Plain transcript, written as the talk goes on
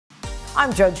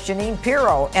I'm Judge Jeanine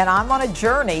Pirro, and I'm on a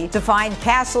journey to find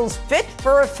castles fit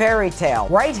for a fairy tale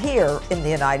right here in the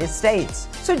United States.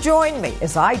 So join me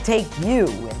as I take you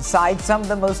inside some of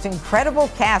the most incredible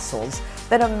castles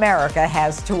that America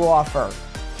has to offer,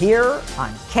 here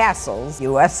on Castles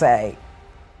USA.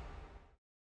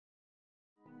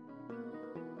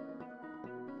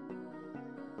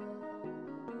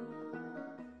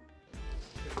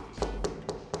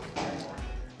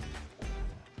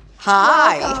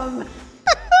 Hi. Welcome.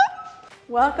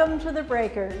 Welcome to the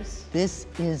Breakers. This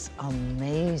is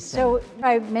amazing. So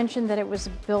I mentioned that it was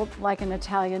built like an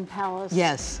Italian palace.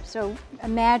 Yes. So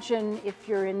imagine if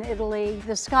you're in Italy,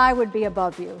 the sky would be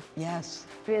above you. Yes.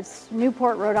 It's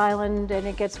Newport, Rhode Island, and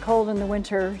it gets cold in the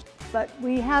winter, but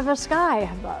we have a sky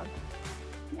above.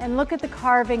 And look at the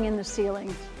carving in the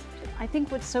ceiling. I think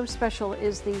what's so special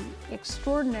is the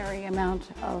extraordinary amount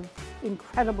of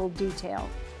incredible detail.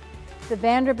 The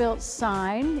Vanderbilts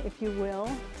sign, if you will,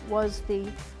 was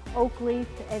the oak leaf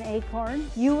and acorn.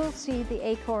 You will see the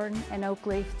acorn and oak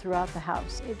leaf throughout the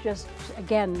house. It just,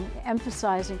 again,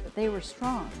 emphasizing that they were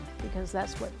strong, because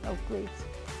that's what oak leaves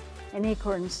and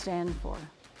acorns stand for.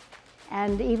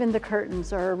 And even the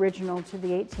curtains are original to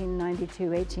the 1892,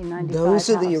 1895 Those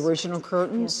are house. the original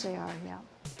curtains? Yes, they are, yeah.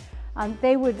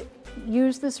 They would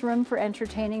use this room for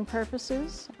entertaining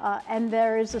purposes. And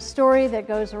there is a story that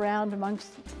goes around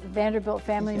amongst Vanderbilt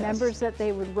family members that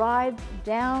they would ride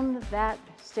down that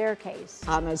staircase.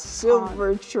 On a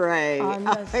silver tray. On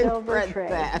a silver tray,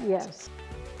 that. yes.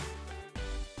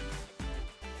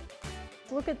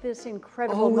 Look at this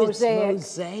incredible mosaic.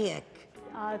 It's mosaic.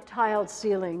 Tiled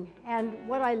ceiling. And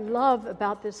what I love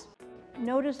about this,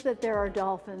 notice that there are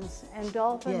dolphins, and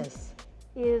dolphins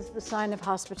is the sign of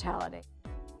hospitality.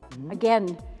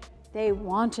 Again, they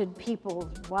wanted people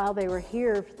while they were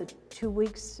here for the 2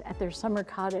 weeks at their summer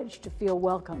cottage to feel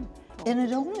welcome. And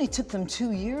it only took them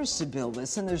 2 years to build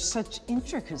this, and there's such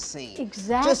intricacy.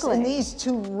 Exactly. Just in these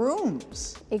 2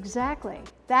 rooms. Exactly.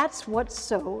 That's what's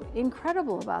so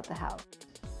incredible about the house.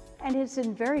 And it's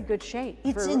in very good shape.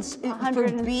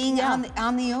 For being on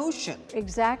the ocean.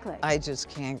 Exactly. I just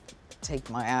can't take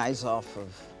my eyes off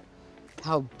of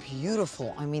how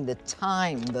beautiful. I mean, the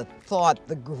time, the thought,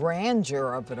 the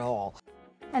grandeur of it all.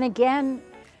 And again,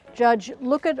 Judge,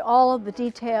 look at all of the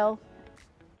detail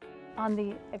on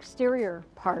the exterior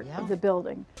part of the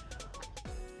building.